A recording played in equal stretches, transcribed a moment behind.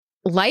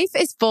Life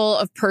is full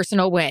of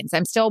personal wins.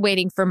 I'm still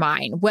waiting for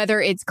mine.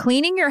 Whether it's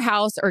cleaning your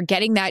house or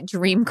getting that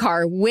dream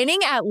car, winning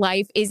at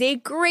life is a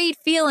great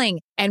feeling.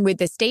 And with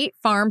the State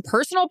Farm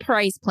Personal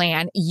Price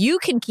Plan, you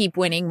can keep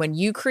winning when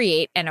you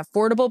create an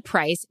affordable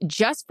price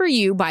just for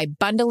you by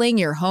bundling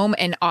your home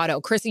and auto.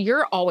 Krista,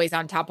 you're always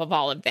on top of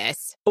all of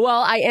this.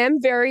 Well, I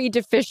am very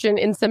deficient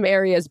in some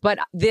areas, but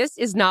this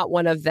is not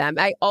one of them.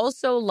 I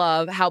also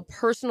love how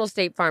personal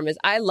State Farm is.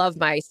 I love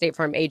my State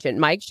Farm agent,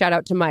 Mike. Shout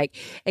out to Mike.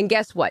 And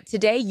guess what?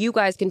 Today, you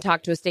guys can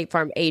talk to a State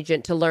Farm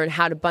agent to learn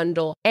how to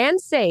bundle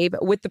and save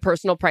with the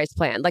Personal Price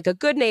Plan. Like a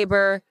good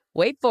neighbor,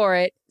 wait for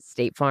it,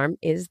 State Farm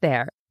is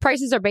there.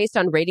 Prices are based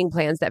on rating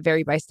plans that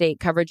vary by state.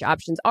 Coverage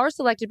options are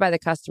selected by the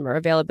customer.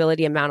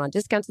 Availability, amount on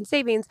discounts and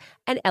savings,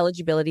 and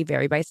eligibility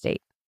vary by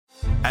state.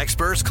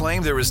 Experts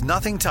claim there is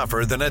nothing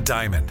tougher than a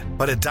diamond.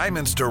 But at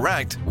Diamonds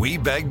Direct, we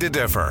beg to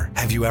differ.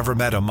 Have you ever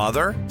met a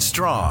mother?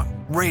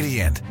 Strong,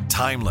 radiant,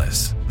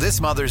 timeless.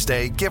 This Mother's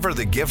Day, give her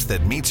the gift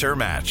that meets her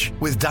match.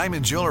 With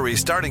diamond jewelry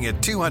starting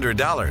at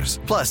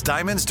 $200. Plus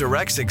Diamonds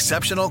Direct's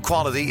exceptional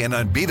quality and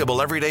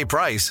unbeatable everyday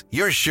price,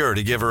 you're sure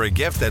to give her a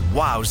gift that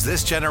wows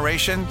this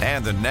generation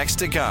and the next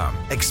to come.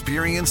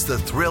 Experience the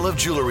thrill of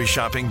jewelry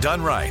shopping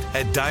done right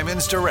at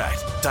Diamonds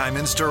Direct.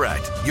 Diamonds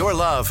Direct. Your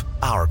love,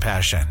 our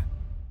passion.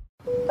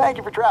 Thank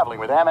you for traveling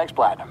with Amex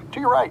Platinum. To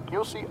your right,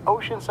 you'll see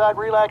oceanside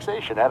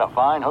relaxation at a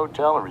fine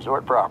hotel and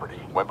resort property.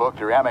 When booked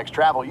through Amex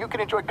Travel, you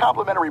can enjoy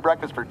complimentary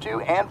breakfast for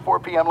 2 and 4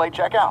 p.m. late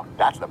checkout.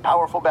 That's the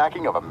powerful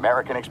backing of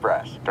American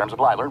Express. Terms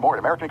apply. Learn more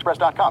at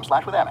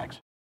americanexpress.com/withAmex.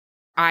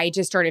 I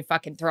just started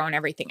fucking throwing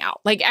everything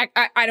out. Like,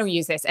 I don't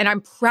use this. And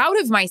I'm proud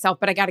of myself,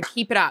 but I got to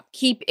keep it up.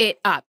 Keep it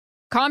up.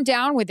 Calm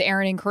Down with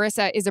Aaron and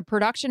Carissa is a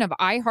production of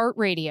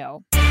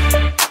iHeartRadio.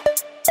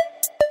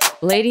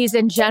 Ladies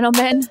and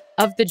gentlemen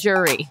of the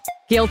jury,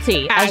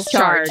 guilty as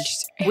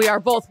charged. We are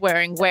both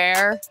wearing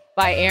Wear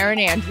by Aaron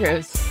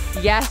Andrews.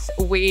 Yes,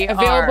 we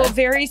Available are.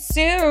 very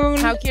soon.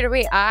 How cute are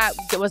we?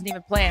 It wasn't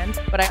even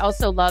planned, but I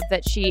also love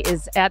that she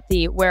is at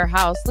the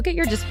warehouse. Look at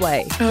your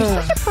display.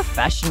 You're such a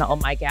professional,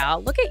 my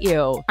gal. Look at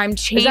you. I'm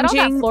changing. Is that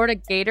all that Florida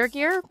Gator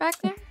gear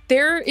back there?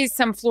 There is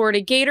some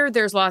Florida Gator.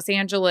 There's Los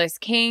Angeles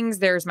Kings.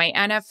 There's my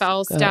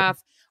NFL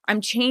stuff. I'm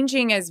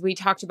changing, as we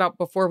talked about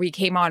before we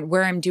came on,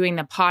 where I'm doing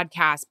the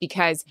podcast,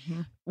 because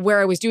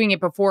where I was doing it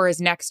before is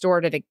next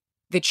door to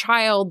the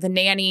child, the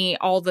nanny,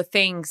 all the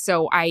things.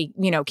 So I,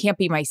 can't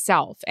be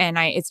myself. And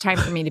it's time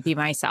for me to be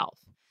myself.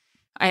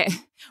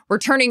 We're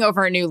turning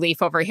over a new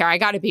leaf over here. I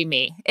got to be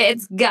me.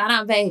 It's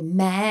gonna be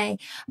me.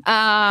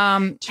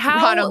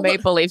 Toronto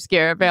Maple Leafs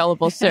gear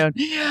available soon.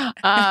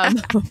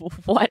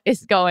 What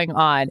is going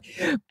on?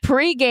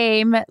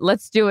 Pregame.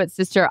 Let's do it,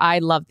 sister. I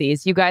love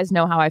these. You guys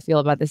know how I feel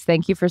about this.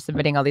 Thank you for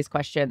submitting all these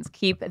questions.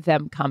 Keep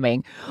them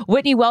coming.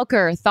 Whitney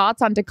Welker,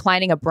 thoughts on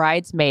declining a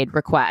bridesmaid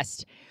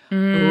request?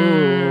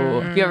 Ooh.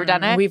 Have you ever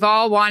done it? We've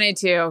all wanted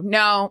to.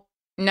 No.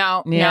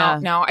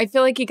 I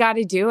feel like you got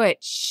to do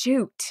it.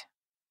 Shoot.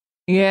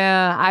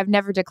 Yeah, I've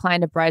never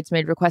declined a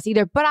bridesmaid request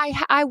either. But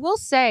I will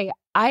say,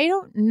 I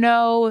don't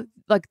know,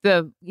 like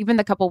even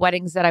the couple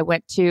weddings that I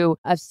went to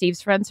of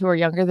Steve's friends who are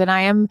younger than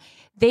I am,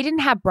 they didn't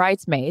have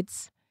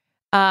bridesmaids.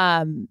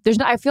 I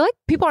feel like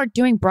people aren't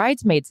doing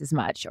bridesmaids as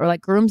much, or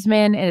like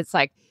groomsmen. And it's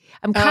like,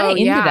 I'm kind of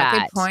into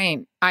that. Good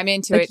point. I'm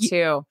into it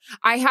too.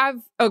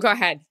 Go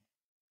ahead.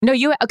 No,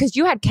 because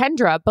you had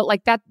Kendra, but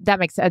like that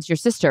makes sense, your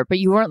sister, but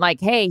you weren't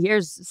like, hey,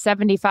 here's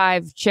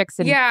 75 chicks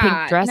in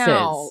pink dresses.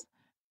 No.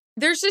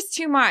 There's just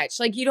too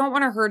much. Like, you don't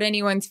want to hurt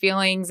anyone's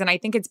feelings. And I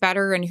think it's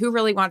better. And who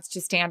really wants to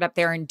stand up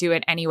there and do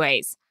it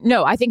anyways?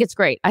 No, I think it's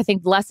great. I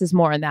think less is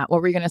more in that.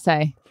 What were you going to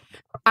say?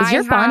 Is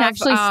your bun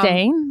actually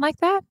staying like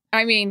that?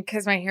 I mean,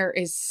 because my hair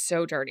is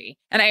so dirty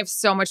and I have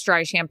so much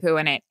dry shampoo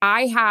in it.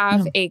 I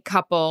have a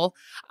couple.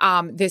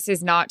 This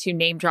is not to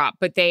name drop,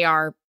 but they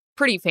are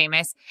pretty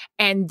famous.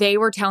 And they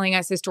were telling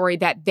us a story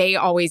that they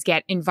always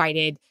get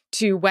invited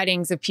to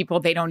weddings of people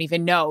they don't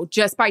even know,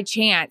 just by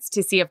chance,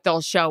 to see if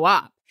they'll show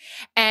up.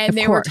 And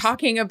they were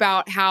talking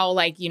about how,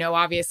 like,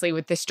 obviously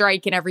with the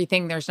strike and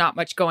everything, there's not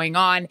much going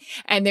on.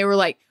 And they were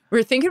like,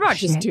 we're thinking about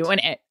just doing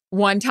it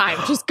one time,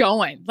 just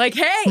going like,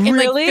 hey, and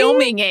like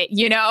filming it,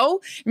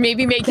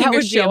 maybe making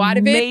a show out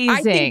of it.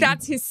 I think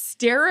that's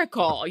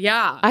hysterical.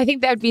 Yeah. I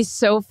think that'd be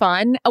so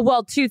fun.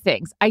 Well, two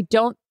things. I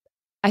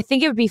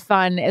think it would be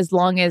fun as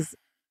long as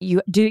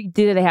do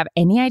they have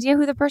any idea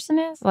who the person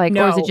is? Like,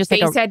 no, or is it just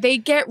they said they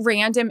get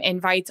random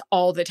invites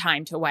all the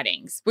time to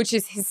weddings, which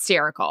is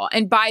hysterical.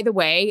 And by the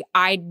way,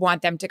 I'd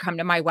want them to come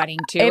to my wedding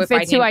too. If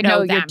it's who I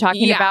know you're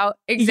talking about,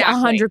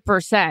 exactly,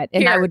 100%.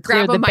 And I would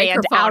clear the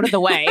band out of the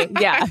way.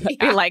 Yeah, be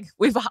like,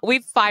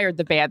 we've fired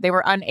the band. They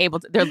were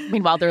unable to.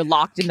 Meanwhile, they're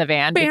locked in the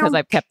van because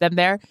I've kept them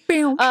there.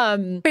 I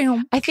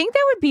think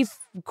that would be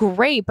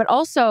great, but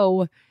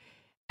also,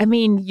 I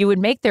mean, you would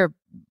make their.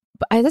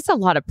 That's a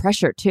lot of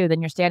pressure, too.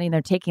 Then you're standing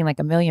there taking like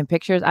a million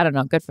pictures. I don't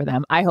know. Good for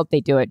them. I hope they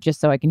do it just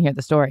so I can hear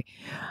the story.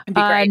 It'd be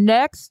great.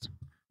 Next.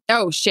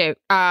 Oh, shit.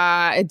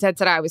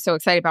 That's it. I was so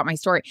excited about my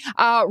story.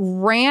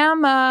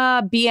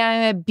 Rama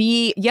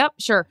B. Yep,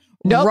 sure.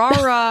 Nope.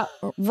 Rara.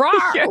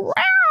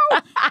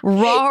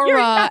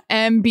 Rara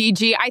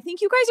MBG. I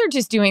think you guys are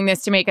just doing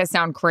this to make us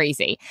sound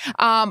crazy.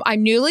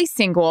 I'm newly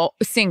single,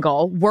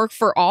 work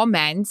for all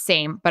men,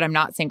 same, but I'm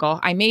not single.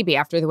 I may be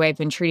after the way I've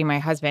been treating my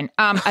husband.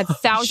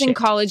 1,000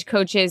 college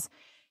coaches,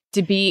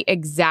 to be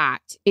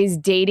exact. Is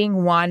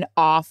dating one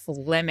off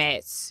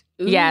limits?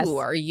 Ooh, yes.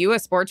 Are you a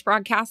sports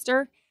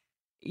broadcaster?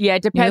 Yeah,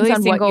 it depends newly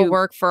on single, what you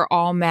work for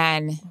all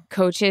men,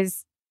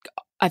 coaches.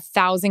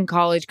 1,000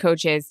 college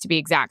coaches, to be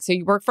exact. So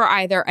you work for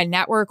either a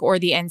network or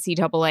the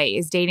NCAA.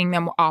 Is dating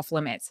them off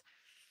limits?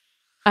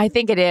 I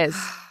think it is.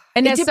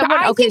 And I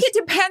think it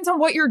depends on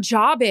what your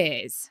job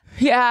is.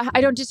 Yeah,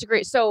 I don't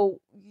disagree. So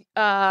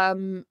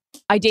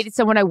I dated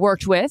someone I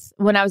worked with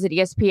when I was at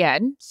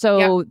ESPN.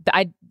 So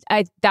I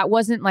that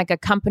wasn't like a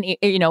company,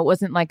 it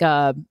wasn't like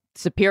a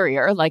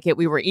superior,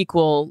 we were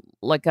equal,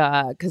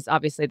 because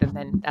obviously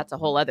then that's a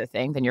whole other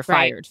thing. Then you're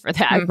fired for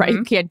that, right?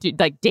 You can't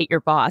date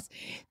your boss.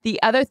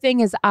 The other thing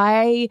is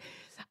I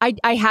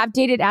have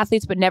dated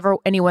athletes, but never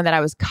anyone that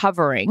I was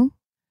covering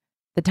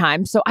the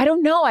time. So I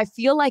don't know. I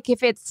feel like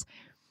if it's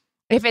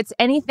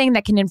anything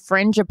that can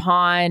infringe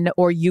upon,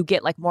 or you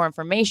get more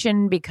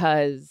information,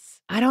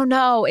 because I don't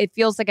know, it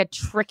feels like a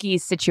tricky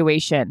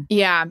situation.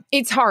 Yeah,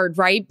 it's hard,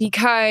 right?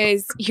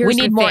 Because we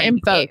need more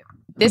info.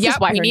 This is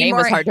why her name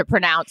was hard to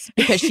pronounce,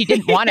 because she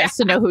didn't want us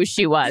to know who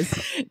she was.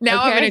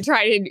 Now I'm going to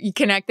try to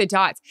connect the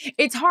dots.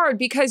 It's hard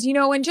because,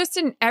 in just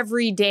an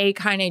everyday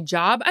kind of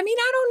job, I mean,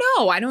 I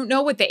don't know. I don't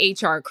know what the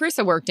HR,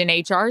 Carissa worked in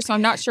HR, so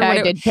I'm not sure.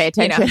 I did pay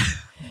attention.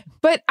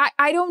 But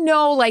I don't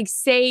know,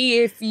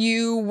 say if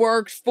you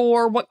worked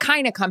for what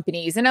kind of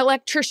companies, an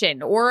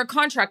electrician or a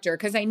contractor,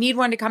 because I need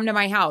one to come to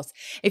my house.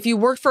 If you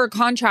worked for a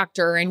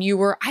contractor and you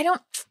were, I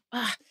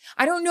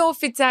don't know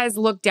if it's as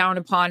looked down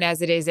upon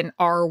as it is in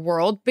our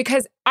world,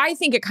 because I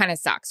think it kind of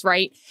sucks,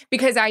 right?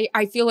 Because I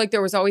feel like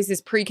there was always this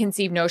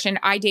preconceived notion.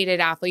 I dated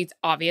athletes,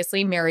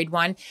 obviously married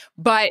one,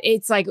 but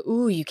it's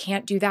ooh, you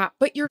can't do that.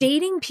 But you're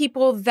dating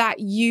people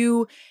that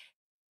you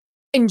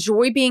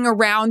enjoy being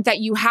around,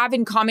 that you have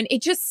in common.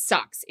 It just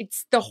sucks.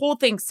 The whole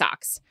thing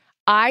sucks.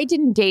 I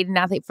didn't date an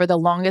athlete for the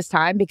longest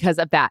time because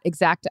of that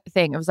exact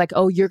thing. It was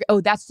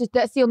that's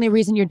the only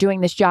reason you're doing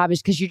this job,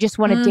 is because you just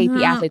want to date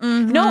the athlete.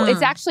 No,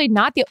 it's actually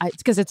not it's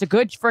because it's a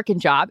good freaking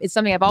job. It's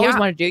something I've always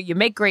wanted to do. You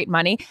make great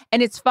money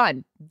and it's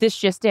fun. This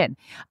just in.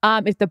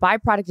 If the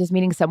byproduct is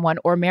meeting someone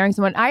or marrying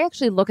someone, I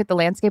actually look at the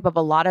landscape of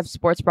a lot of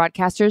sports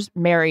broadcasters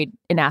married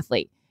an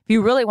athlete. If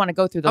you really want to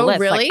go through the list,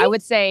 really? I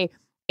would say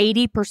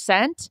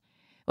 80%.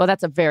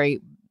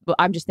 Well,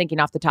 I'm just thinking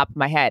off the top of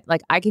my head.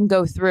 I can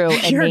go through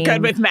and You're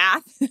good with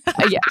math.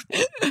 Yeah.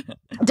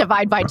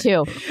 Divide by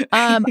 2.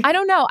 I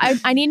don't know.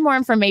 I need more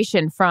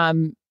information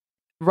from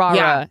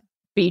Rara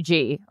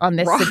BG on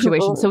this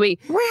situation.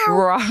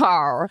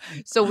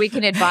 So we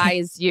can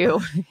advise you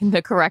in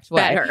the correct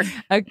way. Better.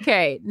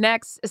 Okay.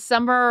 Next,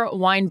 Summer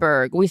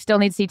Weinberg. We still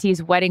need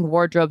CT's wedding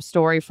wardrobe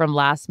story from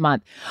last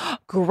month.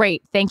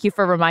 Great. Thank you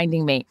for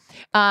reminding me.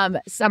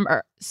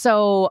 Summer.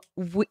 So,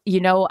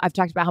 I've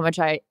talked about how much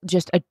I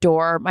just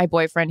adore my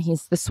boyfriend.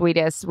 He's the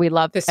sweetest. We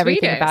love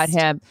everything about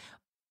him.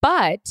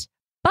 But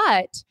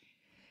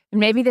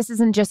maybe this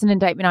isn't just an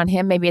indictment on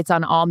him. Maybe it's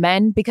on all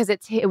men, because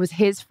it was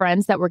his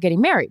friends that were getting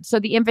married. So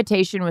the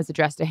invitation was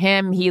addressed to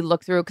him. He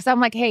looked through, because I'm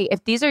like, hey,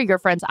 if these are your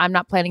friends, I'm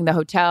not planning the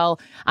hotel.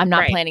 I'm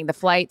not planning the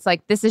flights.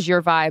 This is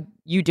your vibe.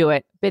 You do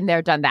it. Been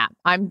there, done that.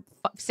 I'm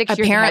 6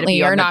 years ahead of you.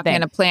 You're not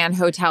going to plan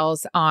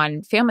hotels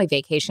on family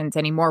vacations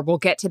anymore. We'll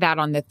get to that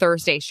on the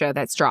Thursday show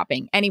that's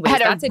dropping. Anyways,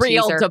 that's a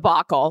real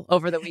debacle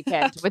over the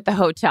weekend with the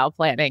hotel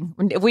planning.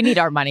 We need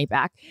our money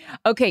back.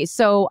 Okay,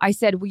 so I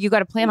said, well, you got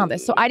to plan on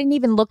this. So I didn't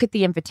even look at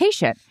the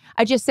invitation.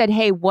 I just said,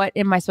 hey, what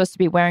am I supposed to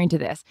be wearing to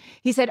this?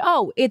 He said,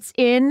 oh, it's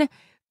in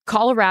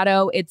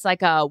Colorado. It's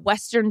a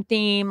Western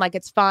theme.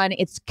 It's fun.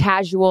 It's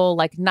casual,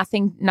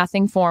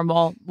 nothing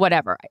formal,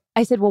 whatever.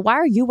 I said, well, why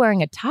are you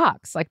wearing a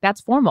tux?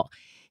 That's formal.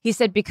 He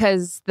said,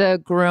 because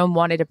the groom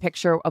wanted a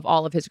picture of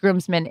all of his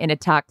groomsmen in a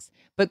tux,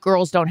 but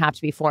girls don't have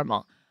to be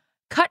formal.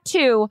 Cut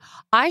to,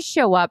 I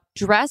show up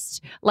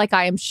dressed like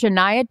I am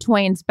Shania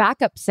Twain's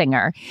backup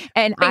singer.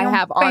 And I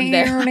have on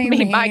there,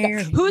 my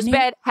God, whose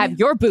bed have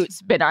your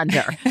boots been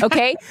under?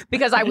 Okay?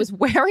 Because I was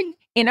wearing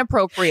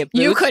inappropriate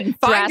boots. You couldn't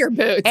find your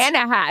boots. And a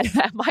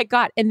hat. My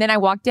God. And then I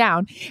walked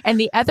down, and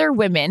the other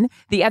women,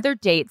 the other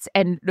dates,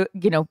 and,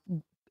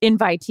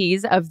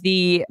 invitees of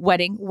the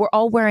wedding were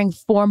all wearing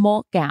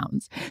formal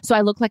gowns. So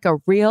I looked like a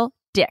real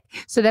dick.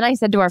 So then I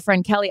said to our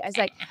friend Kelly, I was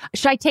like,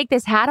 should I take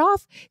this hat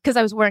off? Because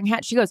I was wearing a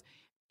hat. She goes,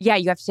 yeah,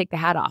 you have to take the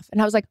hat off.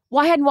 And I was like,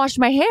 well, I hadn't washed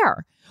my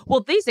hair. Well,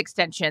 these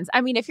extensions,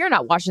 I mean, if you're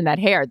not washing that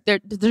hair,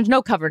 there's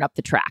no covering up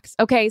the tracks.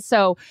 Okay.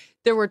 So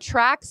there were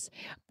tracks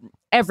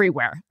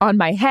everywhere on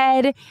my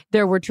head.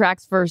 There were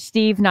tracks for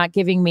Steve not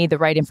giving me the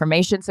right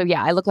information. So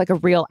yeah, I look like a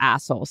real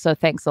asshole. So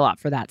thanks a lot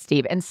for that,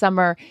 Steve. And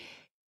Summer,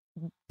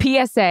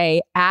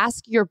 PSA,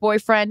 ask your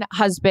boyfriend,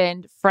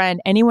 husband,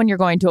 friend, anyone you're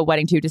going to a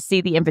wedding to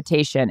see the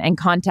invitation and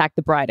contact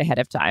the bride ahead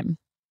of time.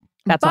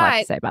 That's all I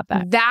have to say about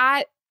that.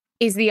 That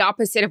is the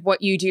opposite of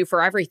what you do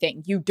for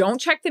everything. You don't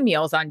check the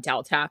meals on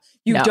Delta.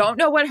 You don't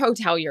know what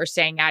hotel you're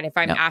staying at. If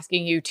I'm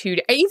asking you to,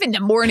 even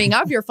the morning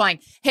of your flying,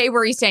 hey,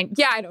 where are you staying?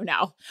 Yeah, I don't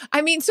know.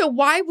 I mean, so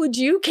why would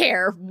you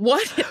care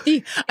what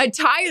the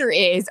attire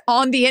is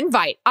on the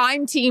invite?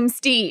 I'm Team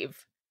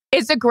Steve.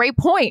 It's a great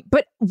point.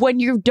 But when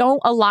you don't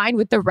align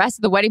with the rest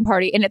of the wedding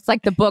party and it's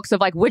like the books of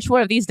like, which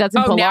one of these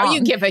doesn't belong? Now you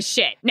give a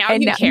shit. Now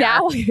you care.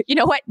 Now, you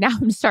know what? Now I'm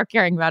going to start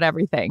caring about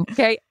everything.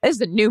 Okay. This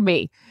is a new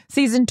me.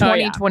 Season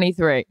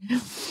 2023.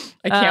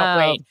 I can't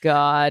wait. Oh,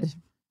 God.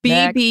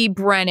 BB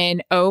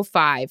Brennan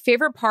 05.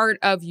 Favorite part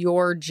of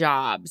your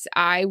jobs?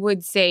 I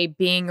would say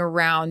being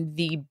around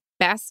the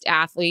best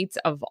athletes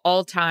of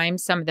all time,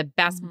 some of the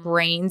best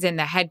brains and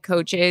the head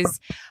coaches,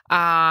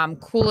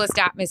 coolest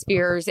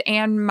atmospheres,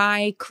 and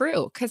my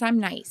crew, because I'm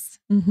nice.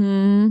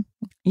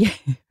 Yeah,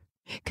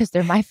 because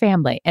they're my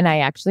family, and I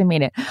actually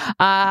mean it.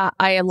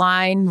 I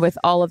align with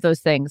all of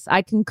those things.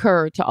 I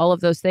concur to all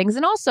of those things.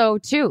 And also,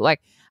 too, like,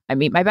 I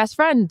meet my best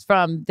friend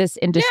from this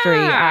industry.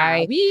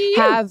 I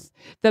have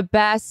the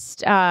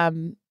best,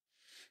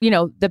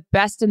 the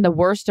best and the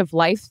worst of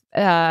life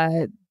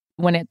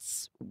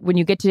when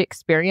you get to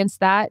experience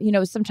that.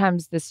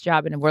 Sometimes this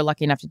job, and we're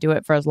lucky enough to do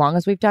it for as long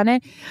as we've done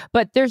it,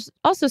 but there's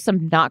also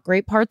some not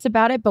great parts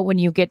about it. But when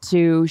you get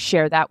to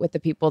share that with the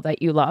people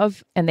that you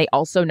love, and they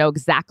also know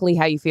exactly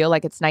how you feel,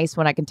 like it's nice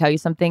when I can tell you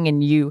something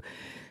and you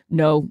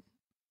know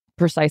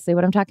precisely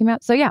what I'm talking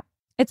about. So yeah,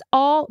 it's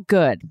all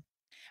good.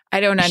 I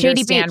don't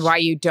understand why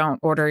you don't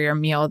order your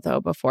meal though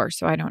before.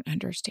 So I don't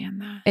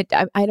understand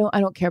that. I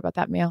don't care about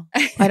that meal.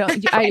 I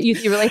don't.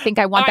 You really think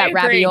I want that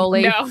agree.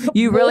 ravioli? No.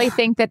 You really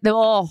think that?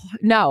 No.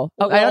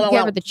 I don't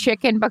care about the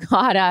chicken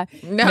piccata.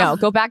 No.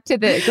 Go back to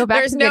the goldfish.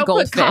 There's no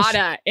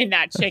piccata in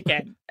that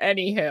chicken.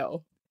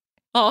 Anywho,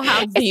 I'll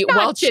have the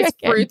Welch's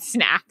chicken. fruit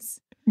snacks.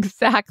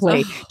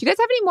 Exactly. Do you guys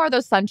have any more of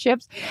those Sun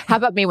Chips? How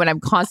about me when I'm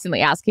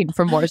constantly asking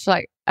for more? So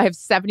I have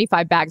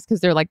 75 bags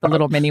because they're like the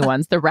little mini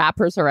ones. The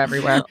wrappers are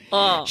everywhere.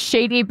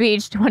 Shady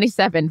Beach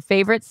 27.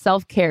 Favorite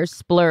self-care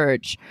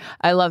splurge.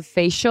 I love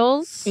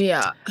facials.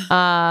 Yeah.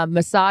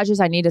 Massages.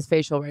 I need a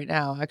facial right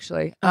now,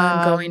 actually.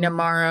 I'm going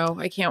tomorrow.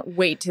 I can't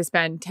wait to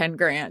spend 10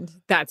 grand.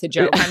 That's a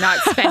joke. I'm not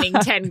spending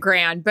 10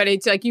 grand, but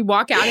it's like you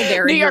walk out of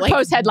there New and York you're like,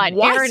 Post headline.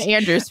 What? Aaron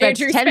Andrews spends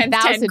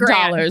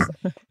 $10,000.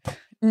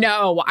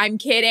 No, I'm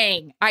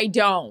kidding. I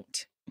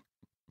don't.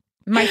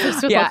 My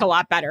face would look a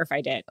lot better if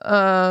I did.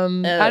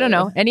 I don't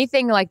know.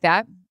 Anything like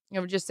that. I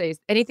would just say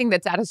anything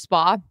that's at a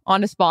spa,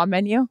 on a spa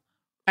menu.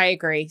 I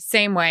agree.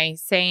 Same way.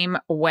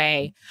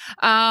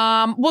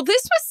 Well,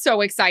 this was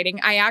so exciting.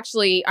 I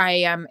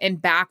am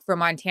back from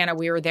Montana.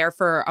 We were there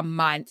for a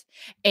month,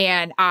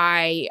 and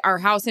our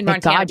house in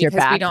Montana,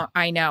 because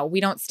we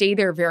don't stay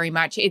there very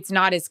much. It's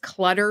not as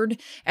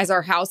cluttered as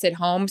our house at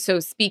home.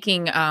 So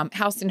speaking,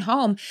 house and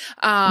home.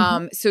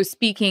 So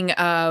speaking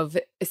of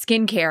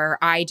skincare,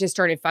 I just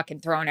started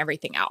fucking throwing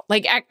everything out.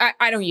 Like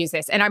I don't use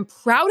this, and I'm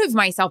proud of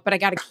myself, but I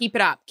got to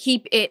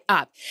keep it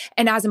up.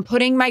 And as I'm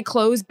putting my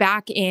clothes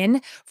back in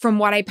from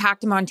what I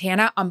packed in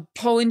Montana, I'm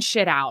pulling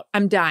shit out.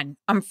 I'm done.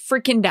 I'm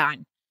freaking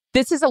done.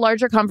 This is a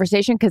larger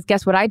conversation because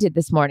guess what I did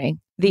this morning?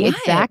 The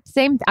exact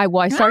same. I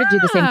started to do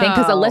the same thing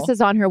because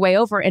Alyssa's on her way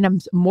over, and I'm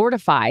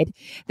mortified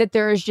that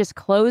there is just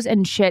clothes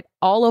and shit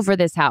all over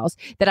this house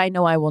that I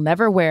know I will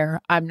never wear.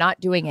 I'm not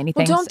doing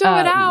anything. Well, don't throw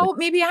it out.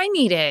 Maybe I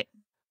need it.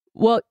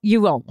 Well, you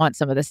won't want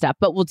some of the stuff,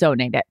 but we'll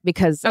donate it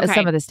because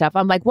some of the stuff.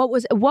 I'm like, what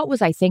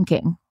was I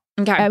thinking?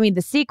 Okay. I mean,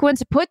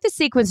 put the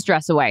sequins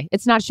dress away.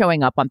 It's not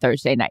showing up on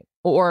Thursday night,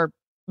 or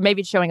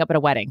maybe it's showing up at a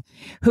wedding.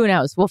 Who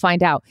knows? We'll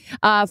find out.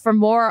 For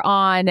more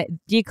on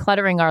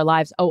decluttering our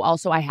lives. Oh,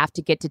 also, I have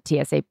to get to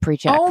TSA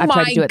pre-check. Oh, I've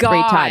tried to do it 3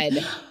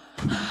 times.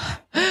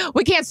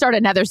 We can't start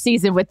another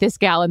season with this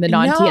gal in the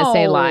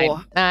non-TSA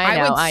line.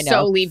 I know.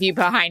 So leave you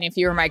behind if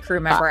you were my crew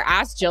member.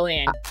 Ask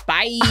Jillian.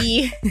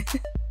 Bye.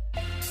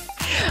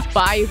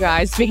 Bye, you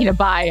guys. Speaking of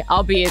bye,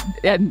 I'll be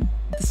in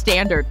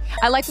standard.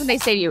 I like when they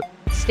say to you,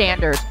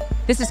 standard.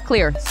 This is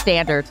clear.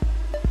 Standard.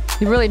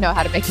 You really know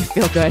how to make you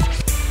feel good.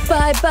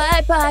 Bye,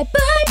 bye, bye,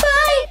 bye,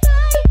 bye.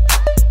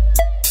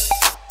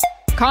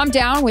 Calm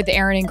Down with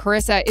Aaron and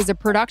Carissa is a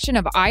production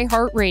of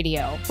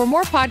iHeartRadio. For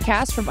more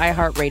podcasts from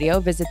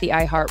iHeartRadio, visit the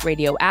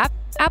iHeartRadio app,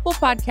 Apple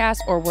Podcasts,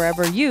 or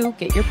wherever you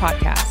get your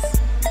podcasts.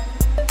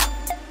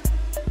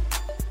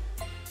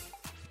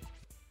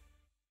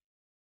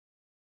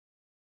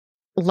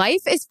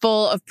 Life is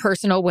full of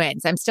personal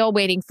wins. I'm still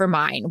waiting for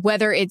mine.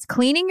 Whether it's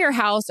cleaning your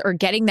house or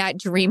getting that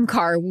dream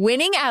car,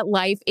 winning at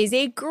life is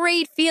a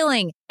great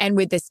feeling. And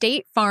with the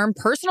State Farm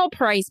Personal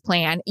Price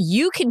Plan,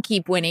 you can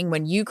keep winning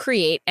when you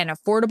create an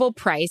affordable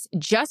price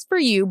just for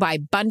you by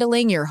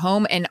bundling your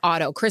home and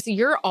auto. Carissa,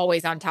 you're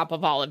always on top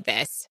of all of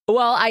this.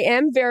 Well, I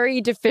am very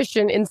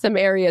deficient in some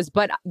areas,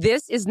 but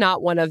this is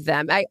not one of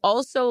them. I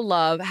also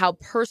love how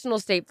personal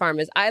State Farm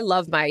is. I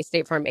love my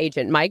State Farm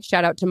agent, Mike.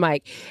 Shout out to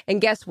Mike. And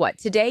guess what?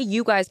 Today,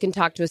 you guys can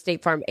talk to a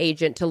State Farm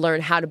agent to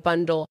learn how to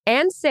bundle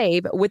and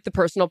save with the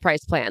Personal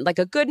Price Plan. Like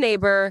a good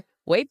neighbor,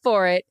 wait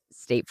for it,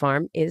 State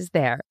Farm is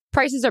there.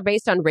 Prices are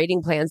based on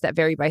rating plans that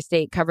vary by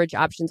state. Coverage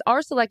options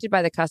are selected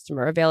by the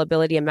customer.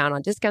 Availability, amount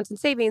on discounts and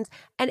savings,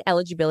 and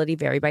eligibility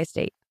vary by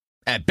state.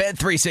 At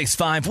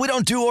Bet365, we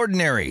don't do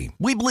ordinary.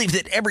 We believe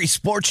that every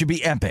sport should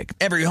be epic.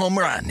 Every home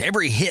run,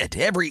 every hit,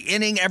 every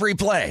inning, every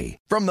play.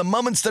 From the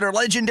moments that are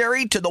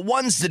legendary to the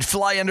ones that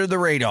fly under the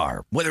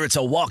radar. Whether it's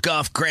a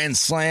walk-off grand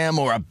slam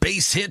or a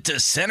base hit to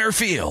center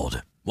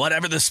field.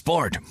 Whatever the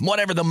sport,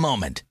 whatever the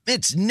moment,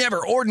 it's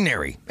never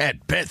ordinary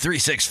at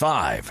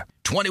Bet365.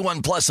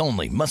 21 plus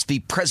only. Must be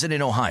present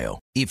in Ohio.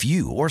 If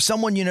you or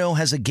someone you know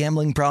has a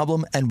gambling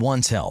problem and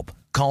wants help,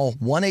 call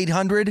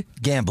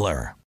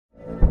 1-800-GAMBLER.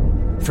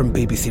 From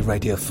BBC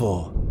Radio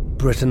 4,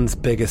 Britain's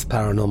biggest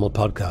paranormal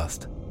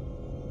podcast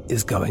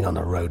is going on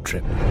a road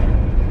trip.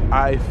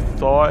 I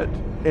thought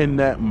in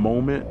that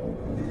moment,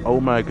 oh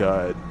my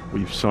God,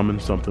 we've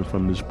summoned something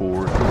from this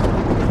board.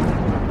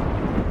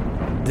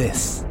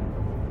 This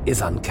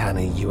is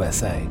Uncanny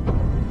USA.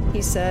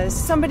 He says,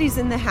 somebody's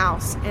in the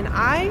house, and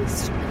I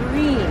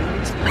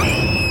screamed.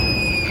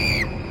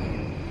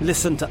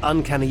 Listen to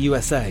Uncanny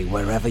USA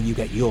wherever you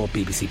get your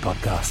BBC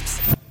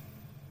podcasts,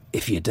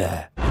 if you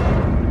dare.